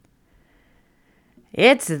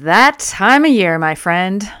It's that time of year, my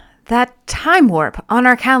friend. That time warp on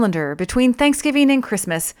our calendar between Thanksgiving and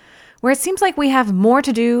Christmas, where it seems like we have more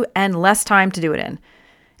to do and less time to do it in.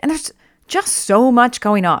 And there's just so much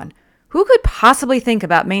going on. Who could possibly think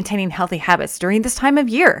about maintaining healthy habits during this time of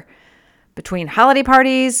year? Between holiday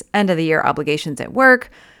parties, end of the year obligations at work,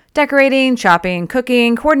 decorating, shopping,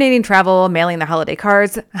 cooking, coordinating travel, mailing the holiday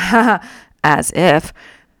cards, as if,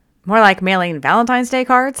 more like mailing Valentine's Day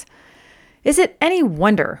cards. Is it any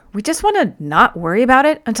wonder we just want to not worry about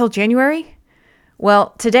it until January?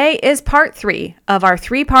 Well, today is part 3 of our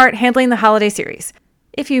 3-part Handling the Holiday series.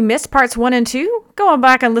 If you missed parts 1 and 2, go on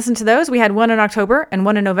back and listen to those. We had one in October and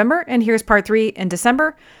one in November, and here's part 3 in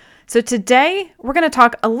December. So today, we're going to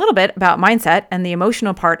talk a little bit about mindset and the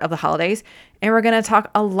emotional part of the holidays, and we're going to talk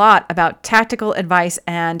a lot about tactical advice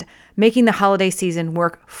and making the holiday season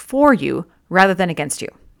work for you rather than against you.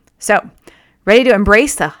 So, ready to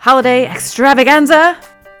embrace the holiday extravaganza?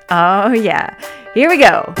 Oh yeah, here we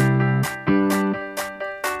go.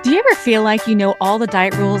 Do you ever feel like you know all the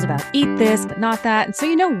diet rules about eat this but not that, and so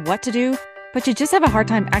you know what to do, but you just have a hard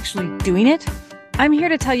time actually doing it? I'm here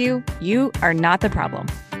to tell you, you are not the problem.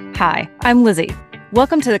 Hi, I'm Lizzie.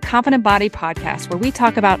 Welcome to the Confident Body Podcast, where we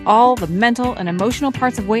talk about all the mental and emotional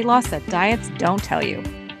parts of weight loss that diets don't tell you.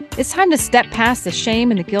 It's time to step past the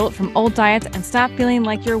shame and the guilt from old diets and stop feeling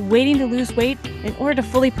like you're waiting to lose weight in order to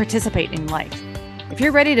fully participate in life. If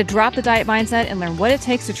you're ready to drop the diet mindset and learn what it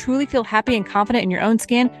takes to truly feel happy and confident in your own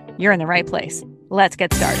skin, you're in the right place. Let's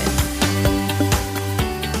get started.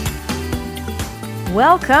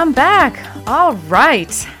 Welcome back. All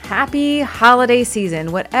right. Happy holiday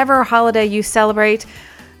season. Whatever holiday you celebrate,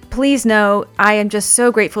 please know I am just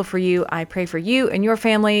so grateful for you. I pray for you and your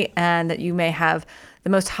family, and that you may have the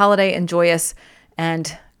most holiday and joyous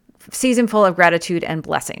and season full of gratitude and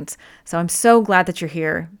blessings. So I'm so glad that you're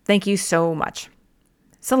here. Thank you so much.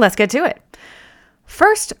 So let's get to it.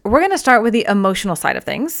 First, we're going to start with the emotional side of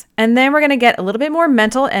things, and then we're going to get a little bit more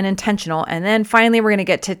mental and intentional, and then finally we're going to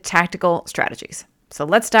get to tactical strategies. So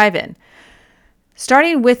let's dive in.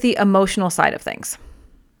 Starting with the emotional side of things.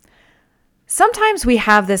 Sometimes we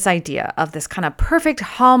have this idea of this kind of perfect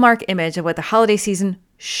hallmark image of what the holiday season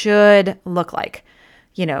should look like.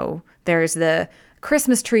 You know, there's the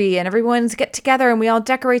Christmas tree and everyone's get together and we all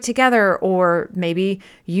decorate together. Or maybe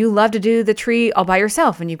you love to do the tree all by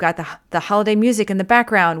yourself and you've got the holiday music in the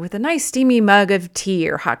background with a nice steamy mug of tea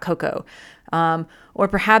or hot cocoa. Or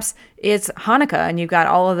perhaps it's Hanukkah and you've got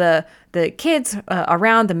all of the kids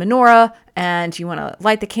around the menorah and you want to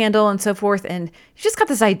light the candle and so forth. And you just got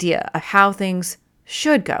this idea of how things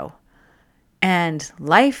should go. And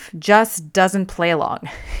life just doesn't play along.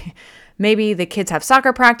 Maybe the kids have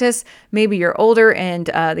soccer practice. Maybe you're older and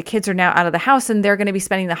the kids are now out of the house and they're going to be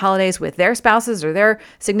spending the holidays with their spouses or their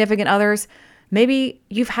significant others. Maybe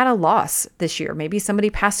you've had a loss this year. Maybe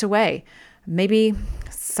somebody passed away. Maybe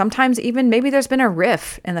sometimes even maybe there's been a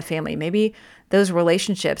rift in the family. Maybe those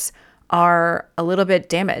relationships are a little bit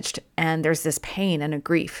damaged and there's this pain and a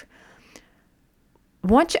grief.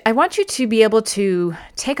 I want you to be able to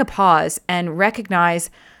take a pause and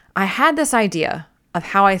recognize I had this idea of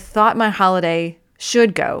how I thought my holiday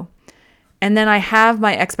should go. And then I have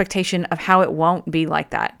my expectation of how it won't be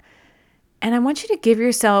like that. And I want you to give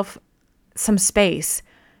yourself some space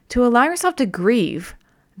to allow yourself to grieve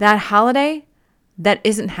that holiday that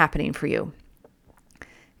isn't happening for you.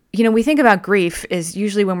 You know, we think about grief is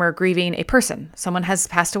usually when we're grieving a person, someone has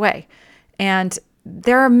passed away. And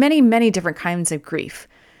there are many, many different kinds of grief.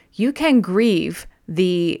 You can grieve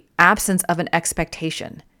the absence of an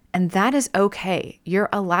expectation. And that is okay. You're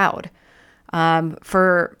allowed.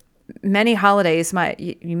 For many holidays,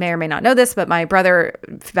 you may or may not know this, but my brother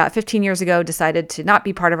about 15 years ago decided to not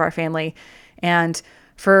be part of our family. And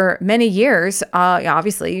for many years,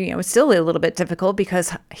 obviously, it's still a little bit difficult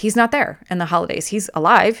because he's not there in the holidays. He's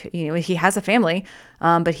alive. He has a family,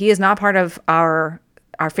 but he is not part of our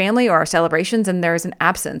family or our celebrations, and there's an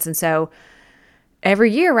absence. And so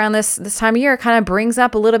every year around this time of year, it kind of brings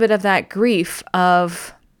up a little bit of that grief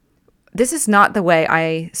of, this is not the way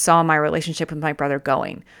I saw my relationship with my brother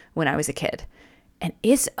going when I was a kid. And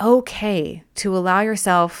it's okay to allow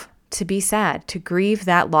yourself to be sad, to grieve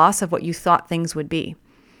that loss of what you thought things would be.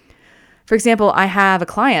 For example, I have a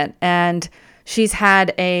client and she's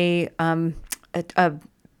had a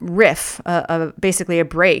riff, basically a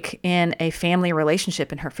break in a family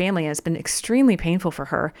relationship in her family. And it's been extremely painful for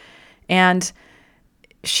her. And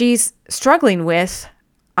she's struggling with,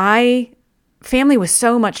 family was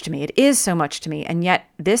so much to me. It is so much to me. And yet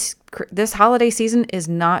this holiday season is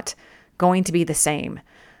not going to be the same.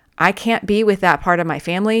 I can't be with that part of my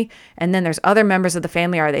family. And then there's other members of the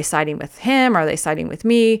family. Are they siding with him? Are they siding with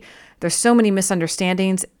me? There's so many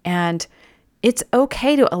misunderstandings. And it's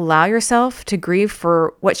okay to allow yourself to grieve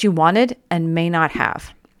for what you wanted and may not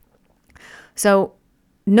have. So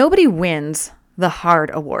nobody wins the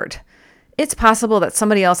hard award. It's possible that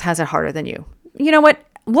somebody else has it harder than you. You know what?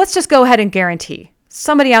 Let's just go ahead and guarantee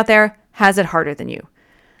somebody out there has it harder than you.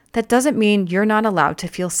 That doesn't mean you're not allowed to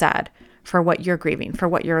feel sad for what you're grieving, for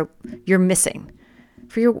what you're missing,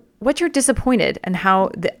 for what you're disappointed and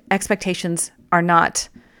how the expectations are not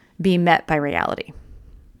being met by reality.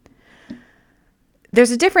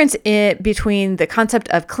 There's a difference between the concept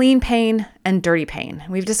of clean pain and dirty pain.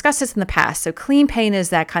 We've discussed this in the past. So clean pain is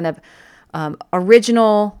that kind of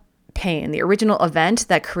original pain, the original event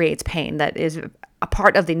that creates pain, that is a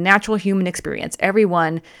part of the natural human experience.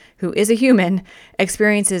 Everyone who is a human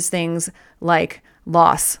experiences things like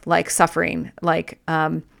loss, like suffering, like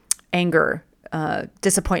anger,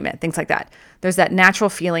 disappointment, things like that. There's that natural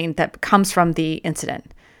feeling that comes from the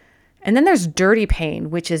incident. And then there's dirty pain,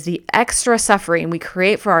 which is the extra suffering we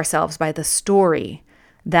create for ourselves by the story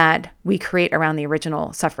that we create around the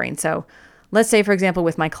original suffering. So let's say, for example,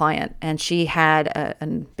 with my client, and she had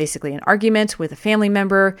basically an argument with a family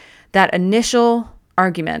member. That initial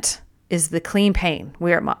argument is the clean pain,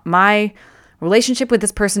 where my relationship with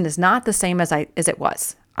this person is not the same as it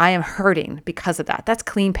was. I am hurting because of that. That's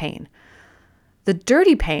clean pain. The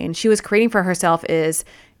dirty pain she was creating for herself is,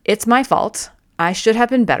 it's my fault. I should have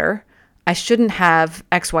been better. I shouldn't have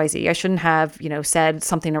XYZ. I shouldn't have, said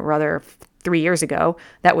something or other 3 years ago.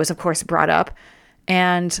 That was, of course, brought up.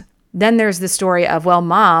 And then there's the story of, well,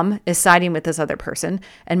 mom is siding with this other person,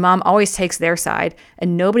 and mom always takes their side,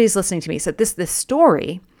 and nobody's listening to me. So this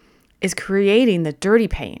story is creating the dirty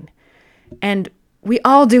pain. And we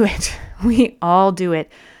all do it. We all do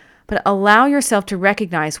it. But allow yourself to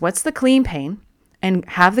recognize what's the clean pain and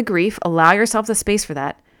have the grief. Allow yourself the space for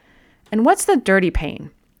that. And what's the dirty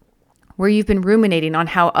pain, where you've been ruminating on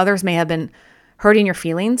how others may have been hurting your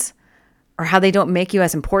feelings or how they don't make you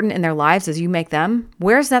as important in their lives as you make them?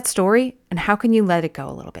 Where's that story, and how can you let it go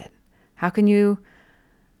a little bit? How can you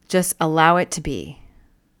just allow it to be?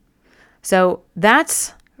 So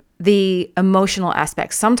that's the emotional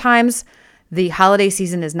aspect. Sometimes the holiday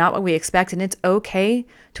season is not what we expect, and it's okay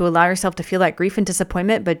to allow yourself to feel that grief and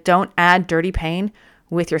disappointment, but don't add dirty pain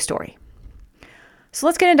with your story. So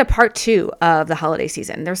let's get into part 2 of the holiday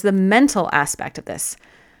season. There's the mental aspect of this.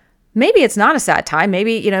 Maybe it's not a sad time.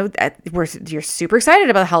 Maybe, you're super excited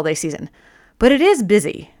about the holiday season, but it is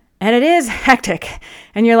busy and it is hectic.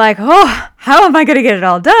 And you're like, oh, how am I going to get it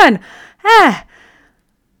all done?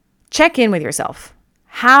 Check in with yourself.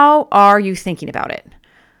 How are you thinking about it?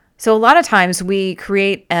 So a lot of times we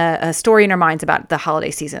create a story in our minds about the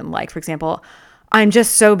holiday season. Like, for example, I'm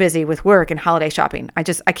just so busy with work and holiday shopping. I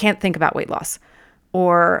can't think about weight loss.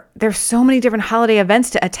 Or there's so many different holiday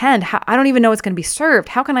events to attend. I don't even know what's going to be served.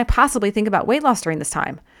 How can I possibly think about weight loss during this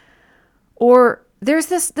time? Or there's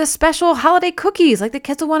this special holiday cookies, like the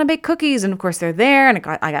kids will want to bake cookies. And of course they're there and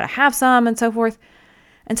I got to have some and so forth.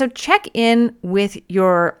 And so check in with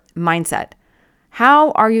your mindset.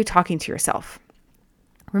 How are you talking to yourself?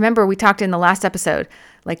 Remember, we talked in the last episode,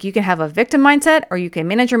 like you can have a victim mindset or you can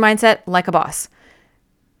manage your mindset like a boss.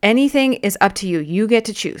 Anything is up to you. You get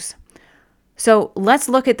to choose. So let's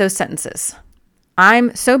look at those sentences.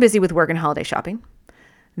 I'm so busy with work and holiday shopping.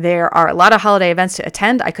 There are a lot of holiday events to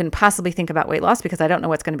attend. I couldn't possibly think about weight loss because I don't know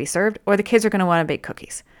what's going to be served, or the kids are going to want to bake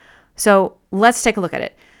cookies. So let's take a look at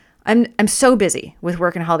it. I'm so busy with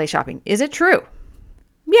work and holiday shopping. Is it true?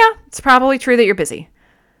 Yeah, it's probably true that you're busy.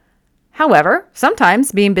 However,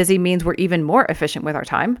 sometimes being busy means we're even more efficient with our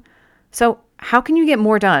time. So how can you get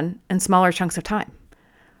more done in smaller chunks of time?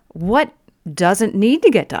 What doesn't need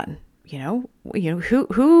to get done?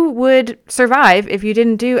 Who would survive if you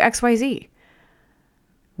didn't do XYZ?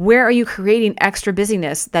 Where are you creating extra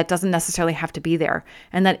busyness that doesn't necessarily have to be there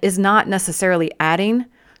and that is not necessarily adding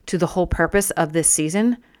to the whole purpose of this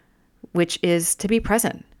season, which is to be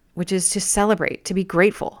present, which is to celebrate, to be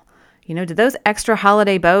grateful? Do those extra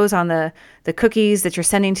holiday bows on the cookies that you're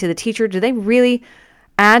sending to the teacher, do they really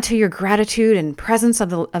add to your gratitude and presence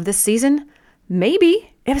of this season?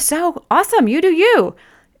 Maybe. If so, awesome. You do you.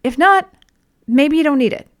 If not, maybe you don't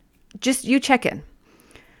need it. Just you check in.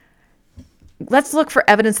 Let's look for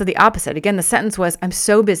evidence of the opposite. Again, the sentence was, I'm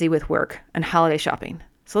so busy with work and holiday shopping.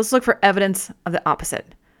 So let's look for evidence of the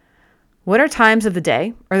opposite. What are times of the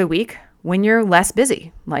day or the week when you're less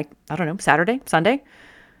busy? Like, I don't know, Saturday, Sunday?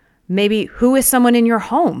 Maybe who is someone in your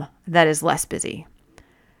home that is less busy?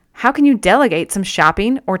 How can you delegate some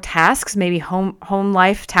shopping or tasks, maybe home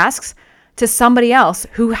life tasks, to somebody else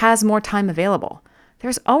who has more time available.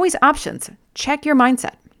 There's always options. Check your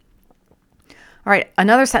mindset. All right,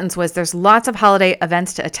 another sentence was, there's lots of holiday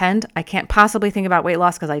events to attend. I can't possibly think about weight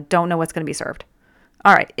loss because I don't know what's going to be served.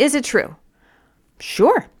 All right, is it true?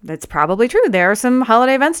 Sure, that's probably true. There are some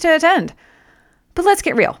holiday events to attend. But let's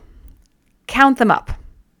get real. Count them up.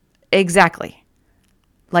 Exactly.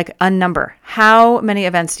 Like a number. How many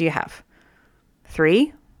events do you have?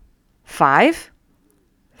 3? 5?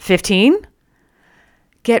 15?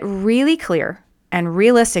 Get really clear and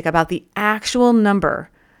realistic about the actual number.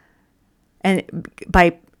 And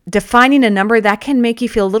by defining a number, that can make you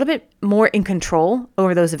feel a little bit more in control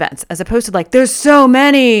over those events, as opposed to like, there's so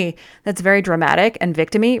many. That's very dramatic and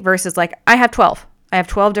victim-y versus like, I have 12. I have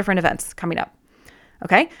 12 different events coming up.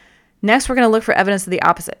 Okay. Next, we're going to look for evidence of the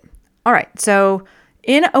opposite. All right. So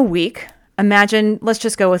in a week, imagine, let's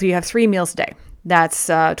just go with, you have 3 meals a day. That's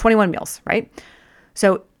 21 meals, right?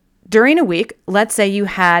 So during a week, let's say you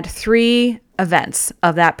had 3 events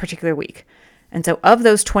of that particular week. And so of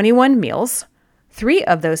those 21 meals, 3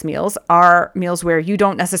 of those meals are meals where you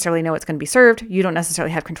don't necessarily know what's going to be served. You don't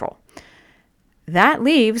necessarily have control. That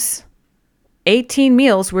leaves 18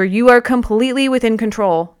 meals where you are completely within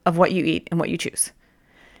control of what you eat and what you choose.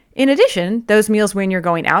 In addition, those meals when you're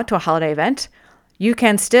going out to a holiday event, you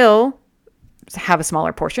can still have a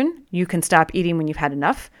smaller portion. You can stop eating when you've had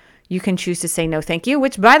enough. You can choose to say no thank you,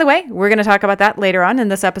 which, by the way, we're going to talk about that later on in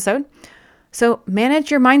this episode. So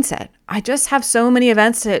manage your mindset. I just have so many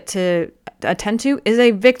events to attend to is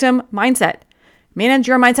a victim mindset. Manage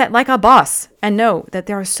your mindset like a boss and know that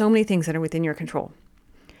there are so many things that are within your control.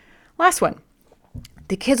 Last one.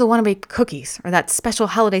 The kids will want to make cookies or that special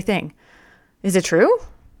holiday thing. Is it true?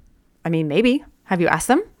 I mean, maybe. Have you asked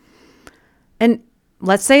them? And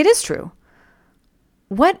let's say it is true.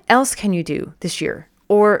 What else can you do this year?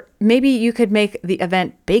 Or maybe you could make the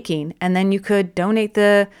event baking and then you could donate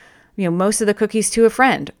most of the cookies to a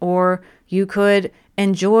friend, or you could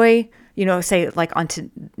enjoy, say like on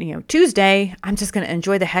Tuesday, I'm just going to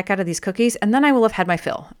enjoy the heck out of these cookies and then I will have had my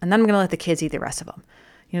fill and then I'm going to let the kids eat the rest of them.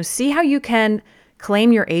 See how you can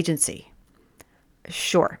claim your agency.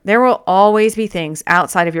 Sure, there will always be things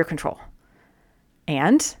outside of your control.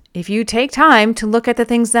 And if you take time to look at the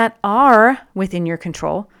things that are within your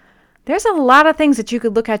control, there's a lot of things that you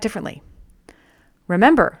could look at differently.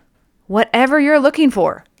 Remember, whatever you're looking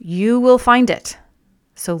for, you will find it.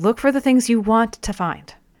 So look for the things you want to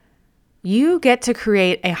find. You get to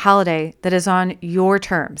create a holiday that is on your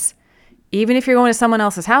terms. Even if you're going to someone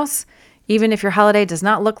else's house, even if your holiday does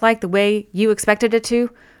not look like the way you expected it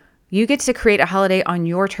to, you get to create a holiday on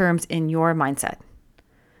your terms in your mindset.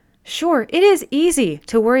 Sure, it is easy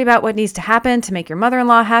to worry about what needs to happen to make your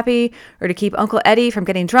mother-in-law happy or to keep Uncle Eddie from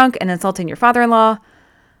getting drunk and insulting your father-in-law.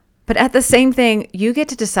 But at the same thing, you get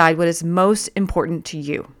to decide what is most important to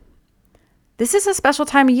you. This is a special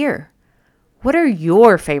time of year. What are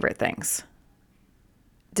your favorite things?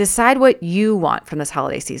 Decide what you want from this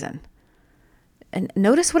holiday season. And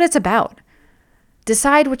notice what it's about.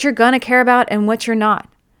 Decide what you're going to care about and what you're not.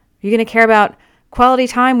 Are you going to care about quality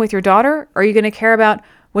time with your daughter? Or are you going to care about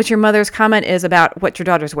what your mother's comment is about what your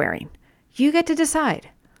daughter's wearing? You get to decide.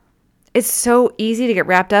 It's so easy to get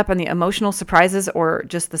wrapped up in the emotional surprises or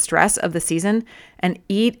just the stress of the season and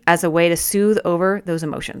eat as a way to soothe over those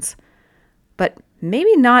emotions. But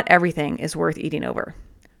maybe not everything is worth eating over.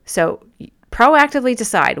 So proactively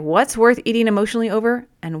decide what's worth eating emotionally over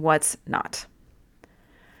and what's not.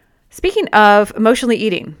 Speaking of emotionally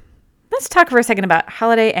eating, let's talk for a second about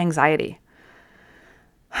holiday anxiety.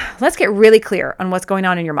 Let's get really clear on what's going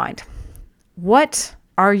on in your mind. What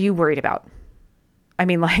are you worried about?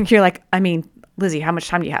 Lizzie, how much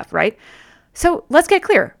time do you have, right? So let's get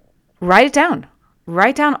clear. Write it down.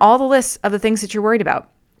 Write down all the lists of the things that you're worried about.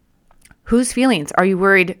 Whose feelings are you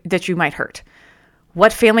worried that you might hurt?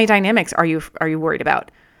 What family dynamics are you worried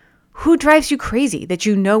about? Who drives you crazy that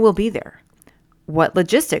you know will be there? What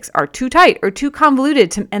logistics are too tight or too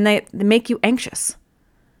convoluted and they make you anxious?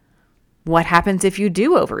 What happens if you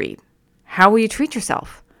do overeat? How will you treat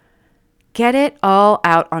yourself? Get it all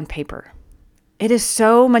out on paper. It is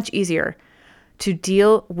so much easier to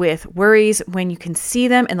deal with worries when you can see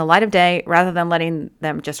them in the light of day rather than letting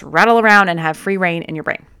them just rattle around and have free reign in your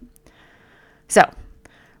brain. So,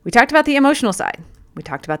 we talked about the emotional side. We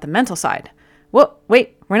talked about the mental side. Well,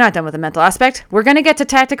 wait, we're not done with the mental aspect. We're going to get to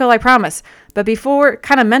tactical, I promise. But before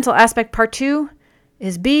kind of mental aspect part 2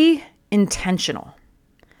 is be intentional.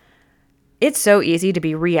 It's so easy to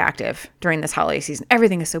be reactive during this holiday season.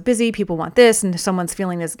 Everything is so busy. People want this and someone's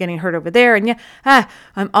feeling is getting hurt over there. And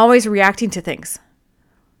I'm always reacting to things.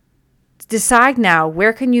 decide now,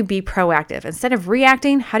 where can you be proactive? Instead of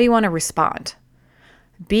reacting, how do you want to respond?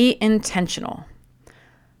 Be intentional.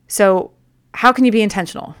 So how can you be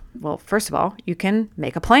intentional? Well, first of all, you can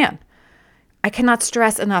make a plan. I cannot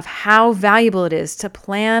stress enough how valuable it is to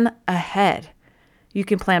plan ahead. You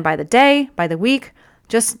can plan by the day, by the week,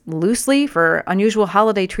 just loosely for unusual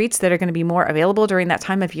holiday treats that are going to be more available during that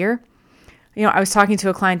time of year. I was talking to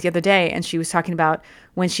a client the other day, and she was talking about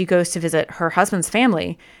when she goes to visit her husband's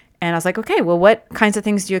family. And I was like, okay, well, what kinds of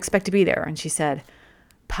things do you expect to be there? And she said,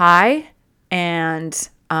 pie and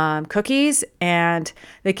cookies and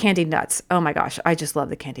the candied nuts. Oh my gosh, I just love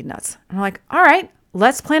the candied nuts. And I'm like, all right,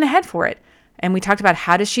 let's plan ahead for it. And we talked about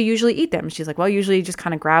how does she usually eat them? She's like, well, usually you just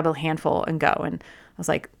kind of grab a handful and go. And I was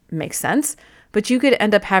like, makes sense. But you could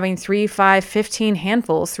end up having 3, 5, 15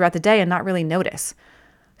 handfuls throughout the day and not really notice.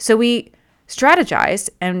 So we strategized,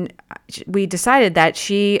 and we decided that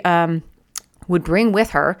she would bring with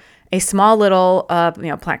her a small little,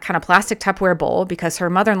 kind of plastic Tupperware bowl, because her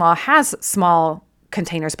mother-in-law has small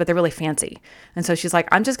containers, but they're really fancy. And so she's like,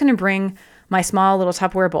 I'm just going to bring my small little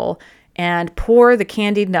Tupperware bowl and pour the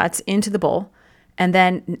candied nuts into the bowl. And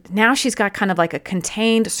then now she's got kind of like a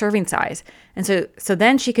contained serving size. And so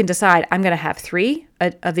then she can decide, I'm going to have 3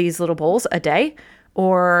 of these little bowls a day,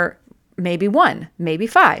 or maybe 1, maybe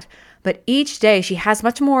 5. But each day she has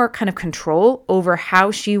much more kind of control over how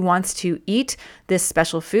she wants to eat this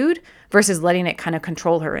special food versus letting it kind of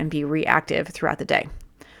control her and be reactive throughout the day.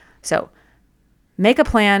 So make a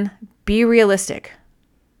plan, be realistic.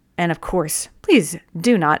 And of course, please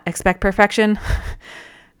do not expect perfection.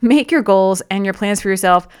 Make your goals and your plans for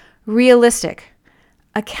yourself realistic.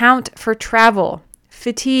 Account for travel,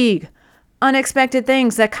 fatigue, unexpected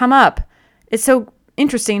things that come up. It's so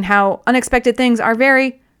interesting how unexpected things are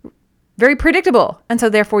very predictable. And so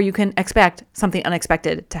therefore you can expect something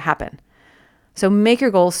unexpected to happen. So make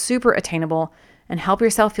your goals super attainable and help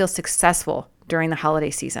yourself feel successful during the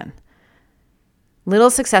holiday season. Little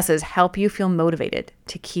successes help you feel motivated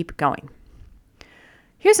to keep going.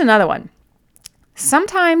 Here's another one.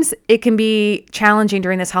 Sometimes it can be challenging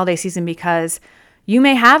during this holiday season because you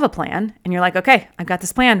may have a plan and you're like, okay, I've got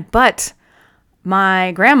this plan, but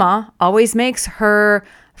my grandma always makes her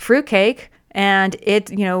fruitcake and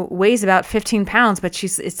it, weighs about 15 pounds, but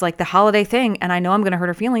it's like the holiday thing. And I know I'm going to hurt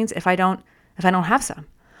her feelings if I don't have some.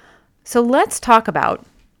 So let's talk about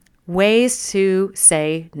ways to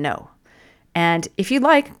say no. And if you'd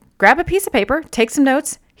like, grab a piece of paper, take some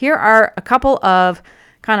notes. Here are a couple of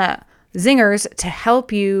kind of zingers to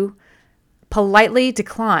help you politely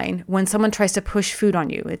decline when someone tries to push food on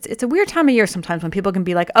you. It's a weird time of year sometimes when people can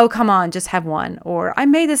be like, oh, come on, just have one. Or I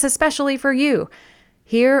made this especially for you.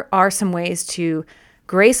 Here are some ways to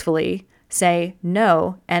gracefully say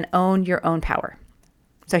no and own your own power.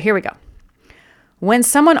 So here we go. When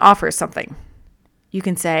someone offers something, you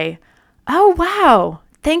can say, oh, wow,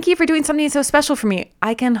 thank you for doing something so special for me.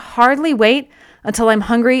 I can hardly wait until I'm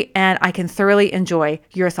hungry and I can thoroughly enjoy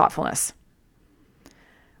your thoughtfulness.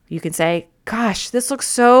 You can say, gosh, this looks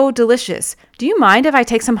so delicious. Do you mind if I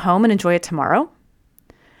take some home and enjoy it tomorrow?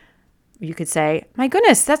 You could say, my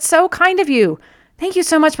goodness, that's so kind of you. Thank you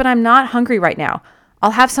so much, but I'm not hungry right now.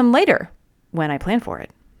 I'll have some later when I plan for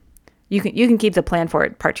it. You can keep the plan for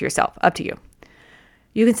it part to yourself, up to you.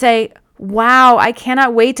 You can say, wow, I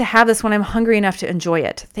cannot wait to have this when I'm hungry enough to enjoy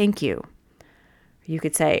it. Thank you. You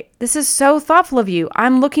could say, this is so thoughtful of you.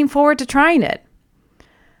 I'm looking forward to trying it.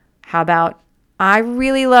 How about, I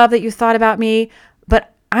really love that you thought about me,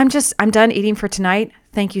 but I'm done eating for tonight.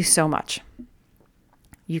 Thank you so much.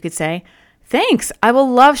 You could say, thanks. I will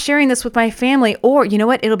love sharing this with my family. Or you know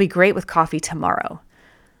what? It'll be great with coffee tomorrow.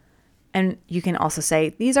 And you can also say,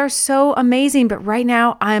 these are so amazing, but right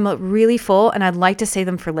now I'm really full and I'd like to save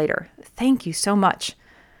them for later. Thank you so much.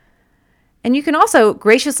 And you can also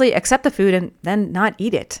graciously accept the food and then not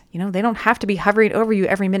eat it. They don't have to be hovering over you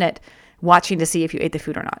every minute watching to see if you ate the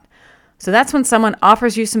food or not. So that's when someone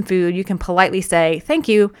offers you some food, you can politely say, thank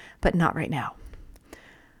you, but not right now.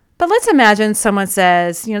 But let's imagine someone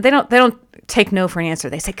says, they don't take no for an answer.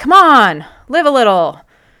 They say, come on, live a little.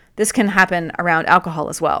 This can happen around alcohol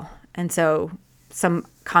as well. And so some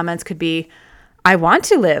comments could be, I want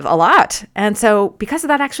to live a lot. And so because of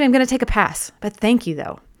that, actually, I'm going to take a pass. But thank you,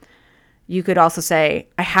 though. You could also say,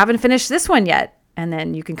 I haven't finished this one yet. And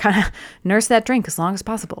then you can kind of nurse that drink as long as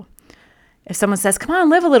possible. If someone says, come on,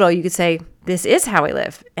 live a little, you could say, this is how I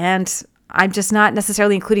live. And I'm just not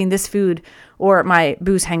necessarily including this food or my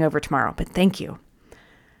booze hangover tomorrow. But thank you.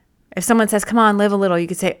 If someone says, come on, live a little, you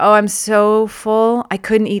could say, oh, I'm so full. I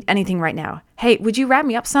couldn't eat anything right now. Hey, would you wrap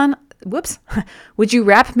me up, son? Whoops. Would you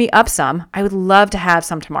wrap me up some? I would love to have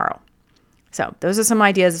some tomorrow. So those are some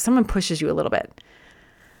ideas if someone pushes you a little bit.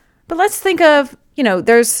 But let's think of,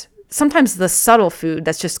 there's sometimes the subtle food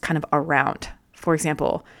that's just kind of around. For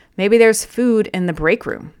example, maybe there's food in the break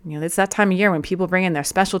room. It's that time of year when people bring in their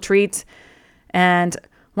special treats. And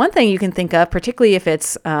one thing you can think of, particularly if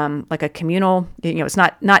it's like a communal, it's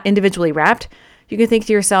not individually wrapped, you can think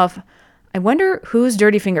to yourself, I wonder whose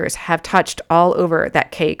dirty fingers have touched all over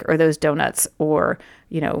that cake or those donuts or,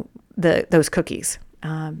 those cookies.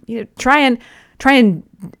 Try and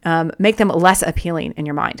make them less appealing in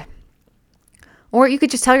your mind. Or you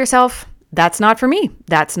could just tell yourself, that's not for me.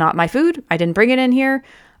 That's not my food. I didn't bring it in here.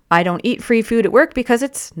 I don't eat free food at work because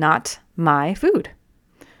it's not my food.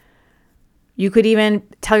 You could even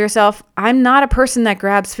tell yourself, I'm not a person that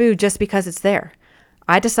grabs food just because it's there.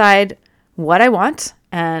 I decide what I want,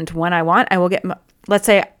 and when I want, I will get, let's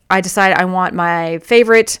say I decide I want my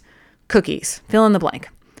favorite cookies, fill in the blank.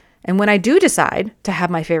 And when I do decide to have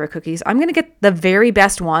my favorite cookies, I'm going to get the very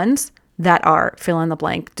best ones that are fill in the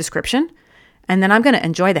blank description. And then I'm going to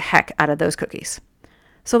enjoy the heck out of those cookies.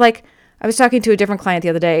 So like I was talking to a different client the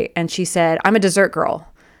other day and she said, I'm a dessert girl.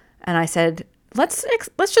 And I said, let's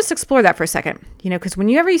just explore that for a second. Because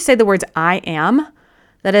whenever you say the words I am,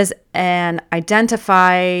 that is an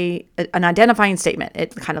identifying statement.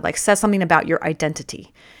 It kind of like says something about your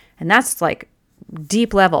identity. And that's like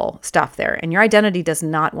deep level stuff there. And your identity does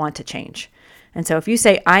not want to change. And so if you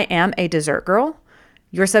say, I am a dessert girl,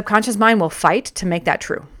 your subconscious mind will fight to make that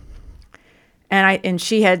true. And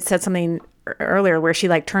she had said something earlier where she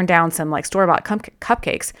like turned down some like store-bought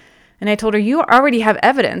cupcakes. And I told her, you already have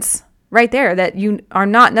evidence right there that you are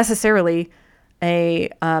not necessarily a,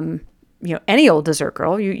 any old dessert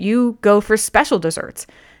girl. You go for special desserts.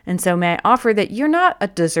 And so may I offer that you're not a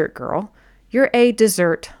dessert girl, you're a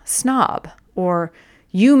dessert snob, or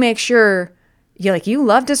you make sure you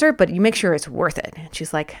love dessert, but you make sure it's worth it. And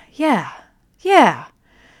she's like, yeah.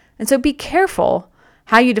 And so be careful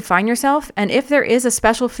how you define yourself. And if there is a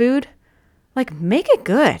special food, like make it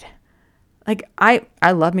good. Like I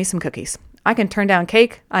love me some cookies. I can turn down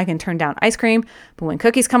cake. I can turn down ice cream. But when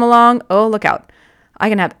cookies come along, oh, look out. I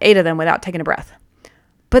can have 8 of them without taking a breath.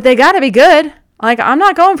 But they got to be good. Like I'm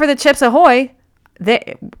not going for the Chips Ahoy.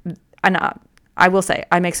 I will say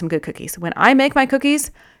I make some good cookies. When I make my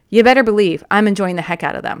cookies, you better believe I'm enjoying the heck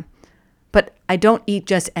out of them. But I don't eat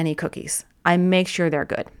just any cookies. I make sure they're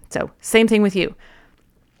good. So same thing with you.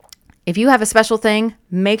 If you have a special thing,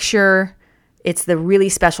 make sure it's the really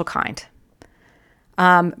special kind.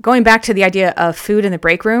 Going back to the idea of food in the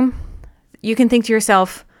break room, you can think to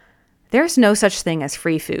yourself, there's no such thing as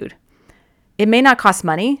free food. It may not cost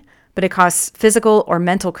money, but it costs physical or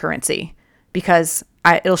mental currency because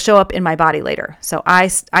it'll show up in my body later. So I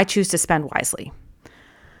choose to spend wisely.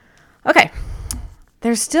 Okay,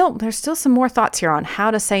 there's still some more thoughts here on how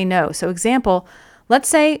to say no. So example, let's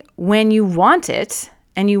say when you want it,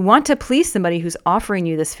 and you want to please somebody who's offering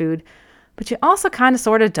you this food, but you also kind of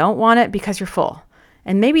sort of don't want it because you're full.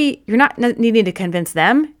 And maybe you're not needing to convince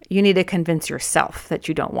them, you need to convince yourself that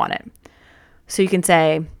you don't want it. So you can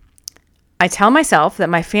say, I tell myself that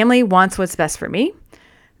my family wants what's best for me.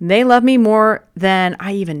 They love me more than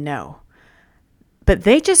I even know. But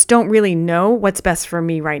they just don't really know what's best for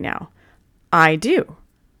me right now. I do.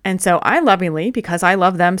 And so I lovingly, because I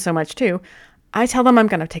love them so much too, I tell them I'm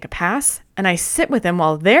going to take a pass, and I sit with them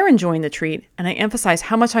while they're enjoying the treat, and I emphasize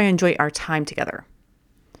how much I enjoy our time together.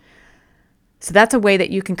 So that's a way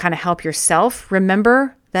that you can kind of help yourself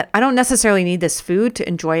remember that I don't necessarily need this food to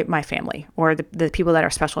enjoy my family or the people that are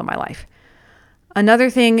special in my life. Another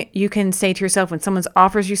thing you can say to yourself when someone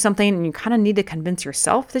offers you something and you kind of need to convince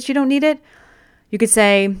yourself that you don't need it, you could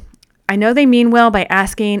say, I know they mean well by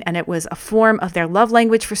asking, and it was a form of their love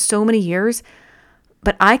language for so many years,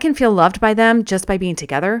 but I can feel loved by them just by being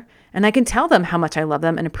together, and I can tell them how much I love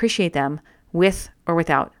them and appreciate them with or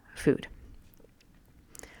without food.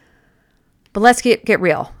 But let's get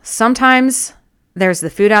real. Sometimes there's the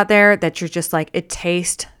food out there that you're just like, it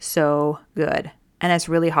tastes so good, and it's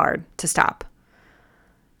really hard to stop.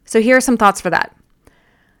 So here are some thoughts for that.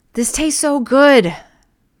 This tastes so good.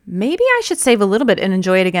 Maybe I should save a little bit and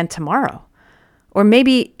enjoy it again tomorrow. Or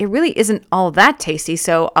maybe it really isn't all that tasty,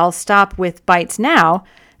 so I'll stop with bites now,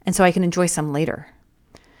 and so I can enjoy some later.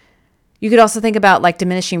 You could also think about like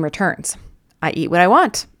diminishing returns. I eat what I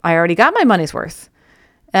want. I already got my money's worth.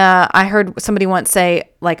 I heard somebody once say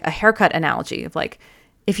like a haircut analogy of like,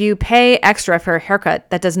 if you pay extra for a haircut,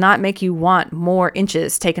 that does not make you want more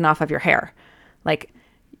inches taken off of your hair. Like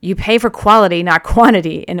you pay for quality, not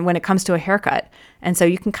quantity, and when it comes to a haircut. And so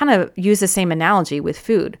you can kind of use the same analogy with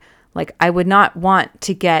food. Like I would not want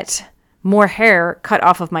to get more hair cut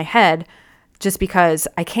off of my head just because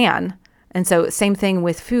I can, And so same thing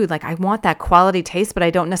with food. Like I want that quality taste, but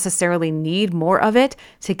I don't necessarily need more of it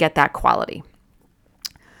to get that quality.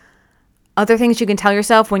 Other things you can tell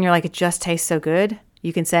yourself when you're like, it just tastes so good.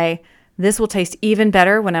 You can say, this will taste even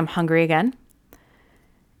better when I'm hungry again.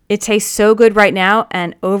 It tastes so good right now,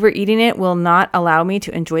 and overeating it will not allow me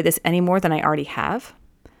to enjoy this any more than I already have.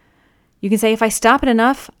 You can say, if I stop it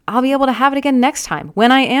enough, I'll be able to have it again next time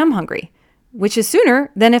when I am hungry, which is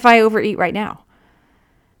sooner than if I overeat right now.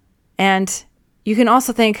 And you can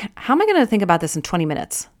also think, how am I going to think about this in 20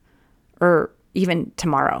 minutes or even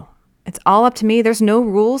tomorrow? It's all up to me. There's no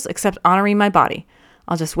rules except honoring my body.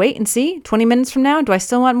 I'll just wait and see 20 minutes from now. Do I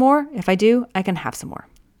still want more? If I do, I can have some more.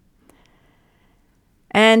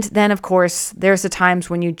 And then, of course, there's the times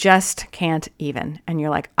when you just can't even. And you're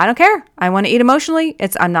like, I don't care. I want to eat emotionally.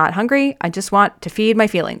 I'm not hungry. I just want to feed my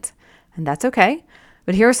feelings. And that's okay.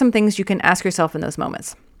 But here are some things you can ask yourself in those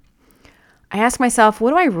moments. I ask myself, what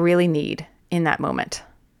do I really need in that moment?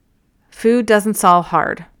 Food doesn't solve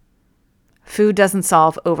hard. Food doesn't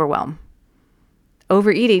solve overwhelm.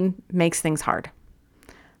 Overeating makes things hard.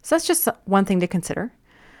 So that's just one thing to consider.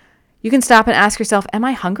 You can stop and ask yourself, am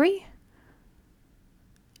I hungry?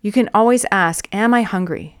 You can always ask, am I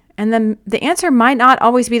hungry? And then the answer might not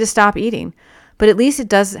always be to stop eating, but at least it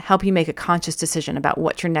does help you make a conscious decision about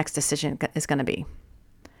what your next decision is going to be.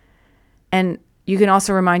 And you can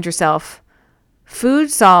also remind yourself, food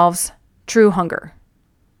solves true hunger,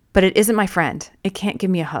 but it isn't my friend. It can't give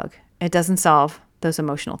me a hug. It doesn't solve those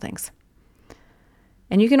emotional things.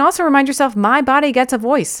 And you can also remind yourself, my body gets a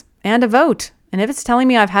voice and a vote. And if it's telling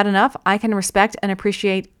me I've had enough, I can respect and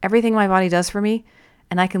appreciate everything my body does for me,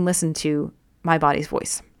 and I can listen to my body's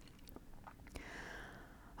voice.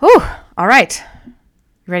 Oh, all right.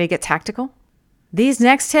 You ready to get tactical? These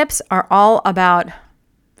next tips are all about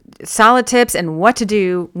solid tips and what to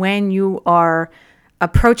do when you are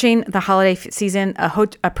approaching the holiday season,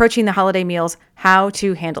 approaching the holiday meals, how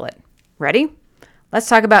to handle it. Ready? Let's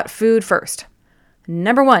talk about food first.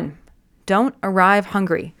 Number 1, don't arrive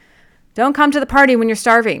hungry. Don't come to the party when you're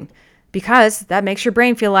starving, because that makes your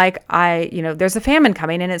brain feel like there's a famine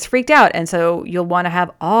coming and it's freaked out. And so you'll want to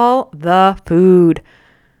have all the food.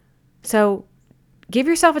 So give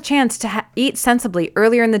yourself a chance to eat sensibly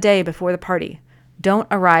earlier in the day before the party. Don't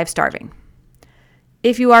arrive starving.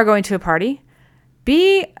 If you are going to a party,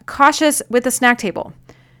 be cautious with the snack table.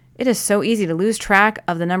 It is so easy to lose track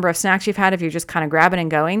of the number of snacks you've had if you're just kind of grabbing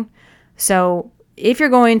and going. So if you're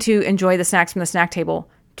going to enjoy the snacks from the snack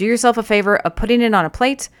table, do yourself a favor of putting it on a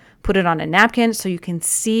plate, put it on a napkin so you can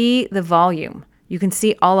see the volume. You can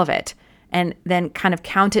see all of it, and then kind of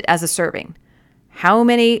count it as a serving. How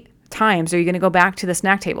many times are you going to go back to the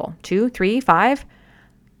snack table? 2, 3, 5?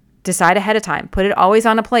 Decide ahead of time. Put it always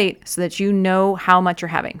on a plate so that you know how much you're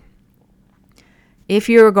having. If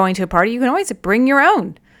you're going to a party, you can always bring your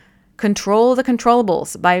own. Control the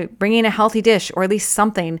controllables by bringing a healthy dish or at least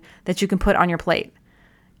something that you can put on your plate.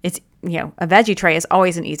 It's, a veggie tray is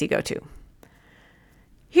always an easy go-to.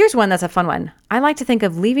 Here's one that's a fun one. I like to think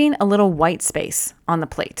of leaving a little white space on the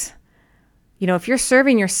plate. If you're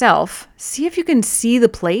serving yourself, see if you can see the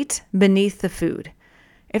plate beneath the food.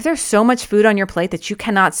 If there's so much food on your plate that you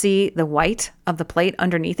cannot see the white of the plate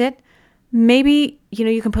underneath it, maybe,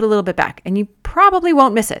 you can put a little bit back and you probably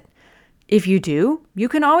won't miss it. If you do, you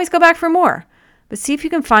can always go back for more, but see if you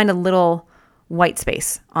can find a little white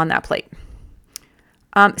space on that plate.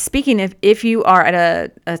 Speaking of, if you are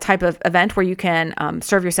at a type of event where you can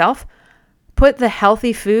serve yourself, put the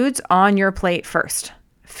healthy foods on your plate first.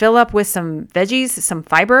 Fill up with some veggies, some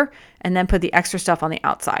fiber, and then put the extra stuff on the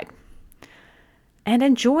outside. And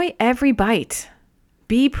enjoy every bite.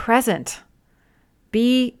 Be present.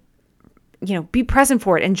 Be present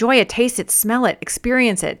for it. Enjoy it, taste it, smell it,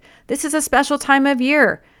 experience it. This is a special time of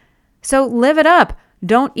year. So live it up.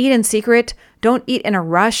 Don't eat in secret. Don't eat in a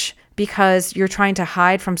rush because you're trying to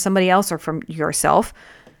hide from somebody else or from yourself.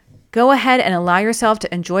 Go ahead and allow yourself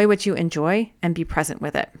to enjoy what you enjoy and be present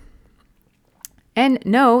with it. And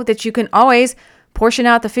know that you can always portion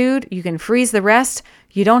out the food. You can freeze the rest.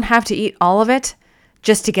 You don't have to eat all of it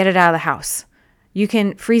just to get it out of the house. You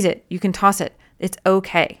can freeze it. You can toss it. It's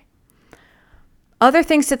okay. Other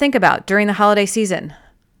things to think about during the holiday season.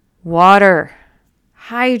 Water.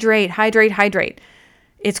 Hydrate, hydrate, hydrate.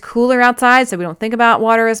 It's cooler outside, so we don't think about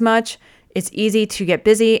water as much. It's easy to get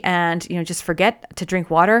busy and, just forget to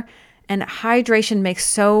drink water. And hydration makes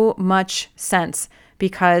so much sense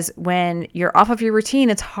because when you're off of your routine,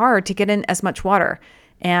 it's hard to get in as much water.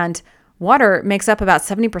 And water makes up about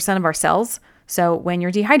 70% of our cells. So when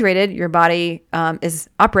you're dehydrated, your body is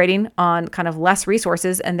operating on kind of less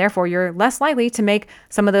resources, and therefore you're less likely to make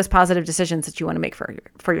some of those positive decisions that you want to make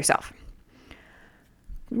for yourself.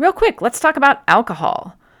 Real quick, let's talk about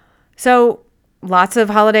alcohol. So lots of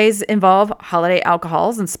holidays involve holiday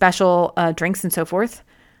alcohols and special drinks and so forth.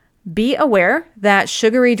 Be aware that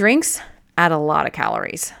sugary drinks add a lot of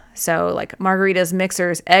calories. So like margaritas,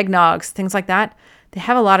 mixers, eggnogs, things like that, they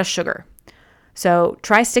have a lot of sugar. So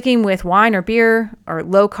try sticking with wine or beer or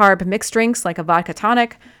low carb mixed drinks like a vodka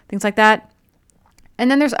tonic, things like that. And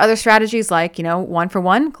then there's other strategies like,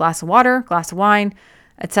 1-for-1, glass of water, glass of wine,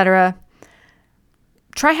 etc.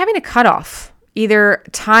 Try having a cutoff, either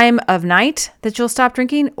time of night that you'll stop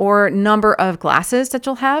drinking or number of glasses that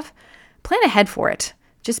you'll have. Plan ahead for it.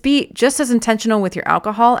 Just be just as intentional with your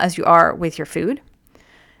alcohol as you are with your food.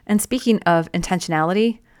 And speaking of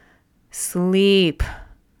intentionality, sleep.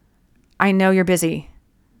 I know you're busy.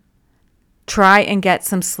 Try and get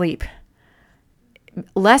some sleep.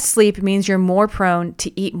 Less sleep means you're more prone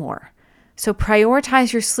to eat more. So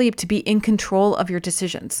prioritize your sleep to be in control of your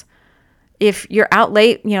decisions. If you're out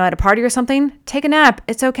late, at a party or something, take a nap.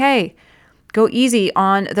 It's okay. Go easy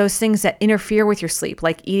on those things that interfere with your sleep,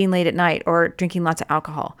 like eating late at night or drinking lots of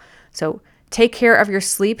alcohol. So take care of your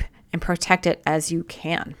sleep and protect it as you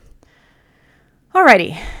can.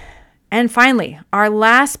 Alrighty. And finally, our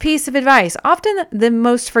last piece of advice, often the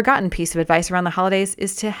most forgotten piece of advice around the holidays,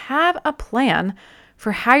 is to have a plan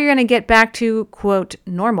for how you're going to get back to, quote,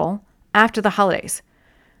 normal after the holidays.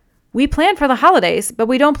 We plan for the holidays, but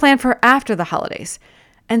we don't plan for after the holidays.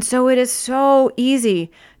 And so it is so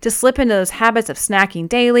easy to slip into those habits of snacking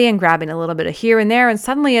daily and grabbing a little bit of here and there. And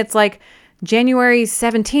suddenly it's like January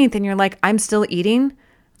 17th and you're like, I'm still eating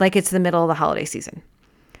like it's the middle of the holiday season.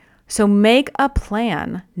 So make a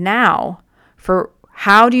plan now for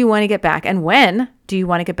how do you want to get back and when do you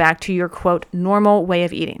want to get back to your, quote, normal way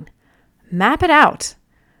of eating. Map it out.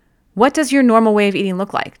 What does your normal way of eating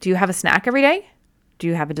look like? Do you have a snack every day? Do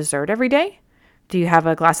you have a dessert every day? Do you have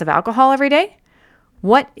a glass of alcohol every day?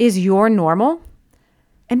 What is your normal?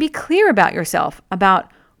 And be clear about yourself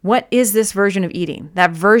about what is this version of eating, that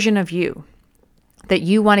version of you that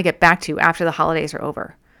you want to get back to after the holidays are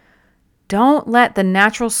over. Don't let the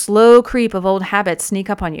natural slow creep of old habits sneak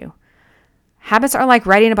up on you. Habits are like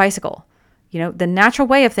riding a bicycle. The natural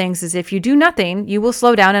way of things is if you do nothing, you will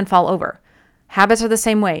slow down and fall over. Habits are the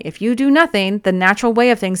same way. If you do nothing, the natural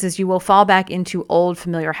way of things is you will fall back into old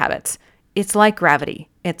familiar habits. It's like gravity.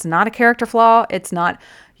 It's not a character flaw. It's not,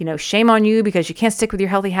 shame on you because you can't stick with your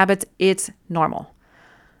healthy habits. It's normal.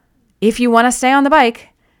 If you want to stay on the bike,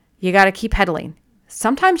 you got to keep pedaling.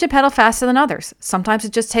 Sometimes you pedal faster than others. Sometimes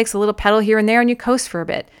it just takes a little pedal here and there and you coast for a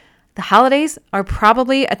bit. The holidays are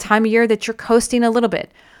probably a time of year that you're coasting a little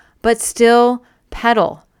bit, but still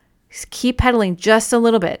pedal. Just keep pedaling just a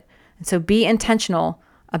little bit. And so be intentional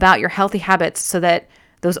about your healthy habits so that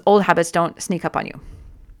those old habits don't sneak up on you.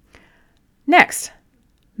 Next,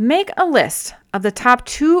 make a list of the top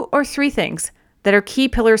 2 or 3 things that are key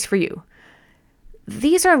pillars for you.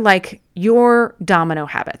 These are like your domino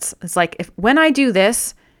habits. It's like when I do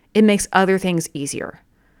this, it makes other things easier.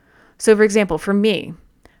 So for example, for me,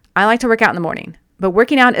 I like to work out in the morning, but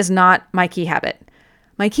working out is not my key habit.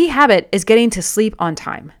 My key habit is getting to sleep on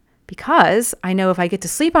time. Because I know if I get to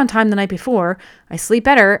sleep on time the night before, I sleep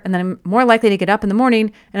better and then I'm more likely to get up in the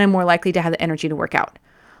morning and I'm more likely to have the energy to work out.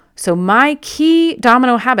 So my key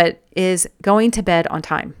domino habit is going to bed on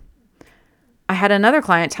time. I had another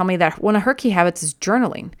client tell me that one of her key habits is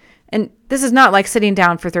journaling. And this is not like sitting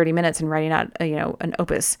down for 30 minutes and writing out, an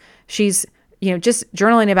opus. She's, just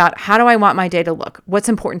journaling about how do I want my day to look? What's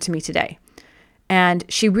important to me today? And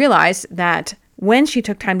she realized that when she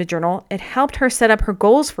took time to journal, it helped her set up her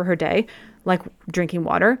goals for her day, like drinking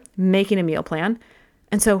water, making a meal plan.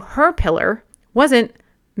 And so her pillar wasn't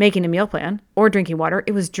making a meal plan or drinking water,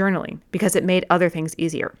 it was journaling because it made other things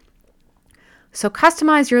easier. So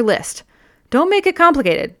customize your list. Don't make it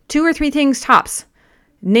complicated. 2 or 3 things tops.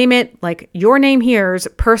 Name it like your name here's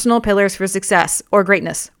personal pillars for success or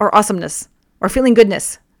greatness or awesomeness or feeling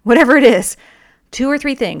goodness, whatever it is. 2 or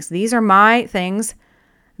 3 things. These are my things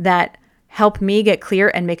that help me get clear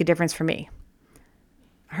and make a difference for me.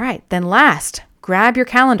 All right, then last, grab your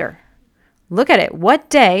calendar. Look at it. What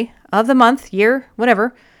day of the month, year,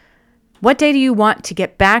 whatever, what day do you want to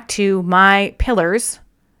get back to my pillars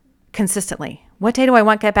consistently? What day do I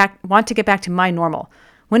want to get back to my normal?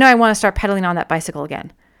 When do I want to start pedaling on that bicycle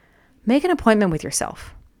again? Make an appointment with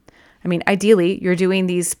yourself. I mean, ideally, you're doing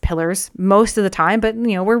these pillars most of the time, but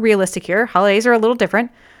we're realistic here. Holidays are a little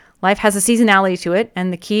different. Life has a seasonality to it,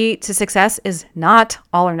 and the key to success is not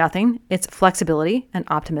all or nothing. It's flexibility and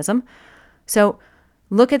optimism. So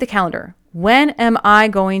look at the calendar. When am I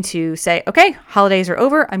going to say, okay, holidays are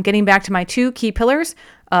over. I'm getting back to my 2 key pillars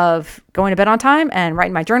of going to bed on time and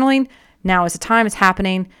writing my journaling. Now is the time, it's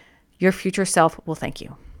happening. Your future self will thank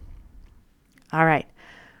you. All right.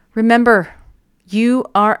 Remember, you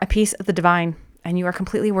are a piece of the divine and you are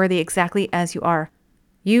completely worthy exactly as you are.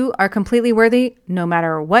 You are completely worthy no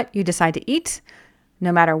matter what you decide to eat,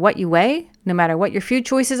 no matter what you weigh, no matter what your food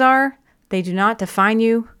choices are. They do not define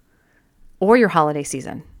you or your holiday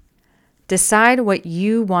season. Decide what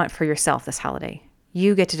you want for yourself this holiday.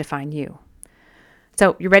 You get to define you.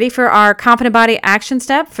 So you ready for our Confident Body action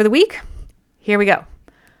step for the week? Here we go.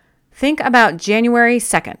 Think about January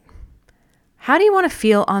 2nd. How do you want to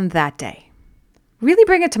feel on that day? Really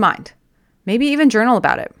bring it to mind. Maybe even journal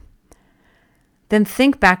about it. Then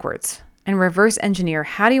think backwards and reverse engineer.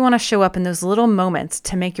 How do you want to show up in those little moments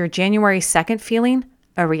to make your January 2nd feeling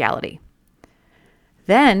a reality?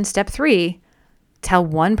 Then step 3, tell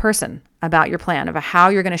one person about your plan, about how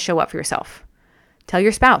you're going to show up for yourself. Tell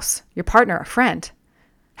your spouse, your partner, a friend.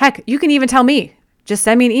 Heck, you can even tell me. Just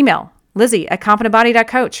send me an email,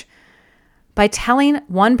 Lizzie@confidentbody.coach. By telling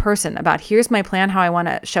one person about here's my plan, how I want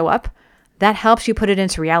to show up, that helps you put it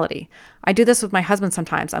into reality. I do this with my husband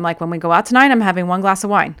sometimes. I'm like, when we go out tonight, I'm having 1 glass of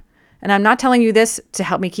wine. And I'm not telling you this to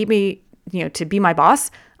help me keep me, to be my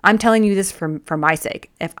boss. I'm telling you this for my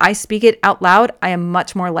sake. If I speak it out loud, I am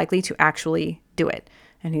much more likely to actually do it.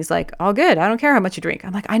 And he's like, all good. I don't care how much you drink.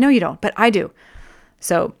 I'm like, I know you don't, but I do.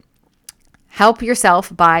 So help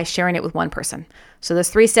yourself by sharing it with one person. So those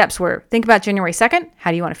 3 steps were think about January 2nd. How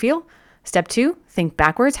do you want to feel? Step 2, think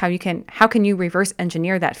backwards. How can you reverse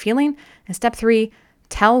engineer that feeling? And step 3,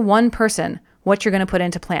 tell one person what you're going to put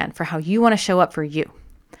into plan for how you want to show up for you.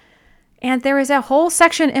 And there is a whole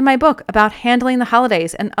section in my book about handling the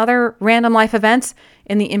holidays and other random life events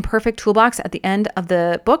in the imperfect toolbox at the end of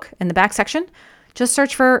the book in the back section. Just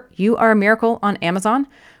search for You Are a Miracle on Amazon,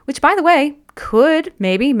 which, by the way, could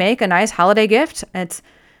maybe make a nice holiday gift. It's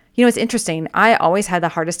interesting. I always had the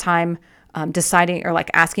hardest time deciding or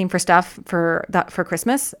asking for stuff for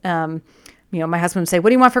Christmas. My husband would say, what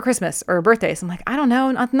do you want for Christmas or birthdays? I'm like, I don't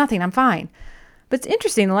know, nothing. I'm fine. But it's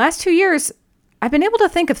interesting. The last 2 years, I've been able to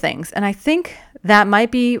think of things, and I think that might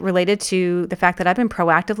be related to the fact that I've been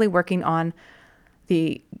proactively working on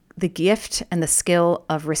the gift and the skill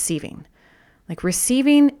of receiving.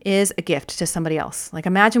 Receiving is a gift to somebody else.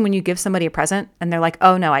 Imagine when you give somebody a present and they're like,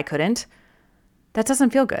 oh no, I couldn't. That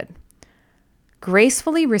doesn't feel good.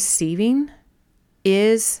 Gracefully receiving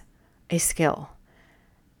is a skill,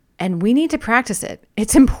 and we need to practice it.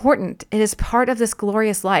 It's important. It is part of this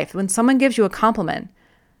glorious life. When someone gives you a compliment,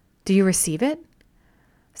 do you receive it?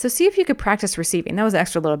 So see if you could practice receiving. That was an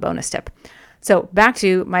extra little bonus tip. So back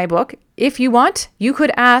to my book. If you want, you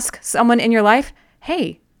could ask someone in your life,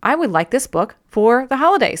 hey, I would like this book for the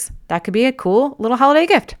holidays. That could be a cool little holiday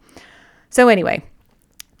gift. So anyway,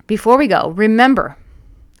 before we go, remember,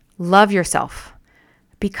 love yourself,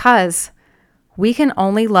 because we can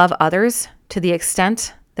only love others to the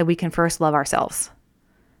extent that we can first love ourselves.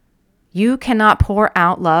 You cannot pour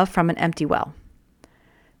out love from an empty well.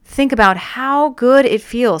 Think about how good it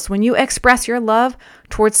feels when you express your love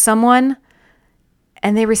towards someone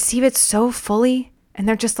and they receive it so fully and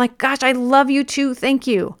they're just like, gosh, I love you too. Thank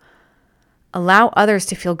you. Allow others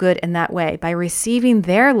to feel good in that way by receiving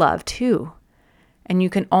their love too. And you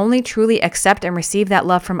can only truly accept and receive that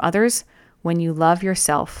love from others when you love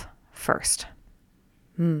yourself first.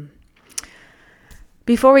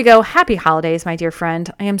 Before we go, happy holidays, my dear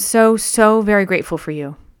friend. I am so, so very grateful for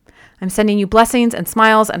you. I'm sending you blessings and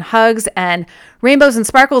smiles and hugs and rainbows and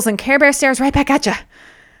sparkles and Care Bear stares right back at you.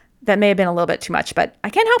 That may have been a little bit too much, but I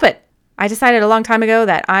can't help it. I decided a long time ago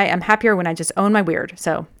that I am happier when I just own my weird.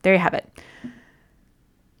 So there you have it.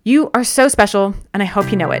 You are so special, and I hope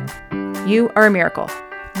you know it. You are a miracle.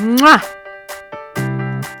 Mwah!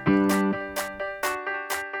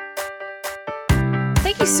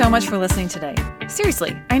 Thank you so much for listening today.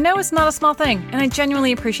 Seriously, I know it's not a small thing, and I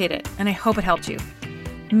genuinely appreciate it, and I hope it helped you.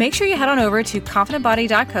 Make sure you head on over to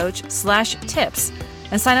confidentbody.coach/tips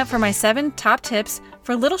and sign up for my 7 top tips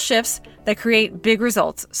for little shifts that create big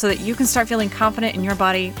results so that you can start feeling confident in your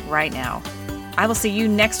body right now. I will see you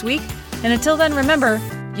next week, and until then, remember,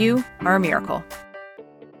 you are a miracle.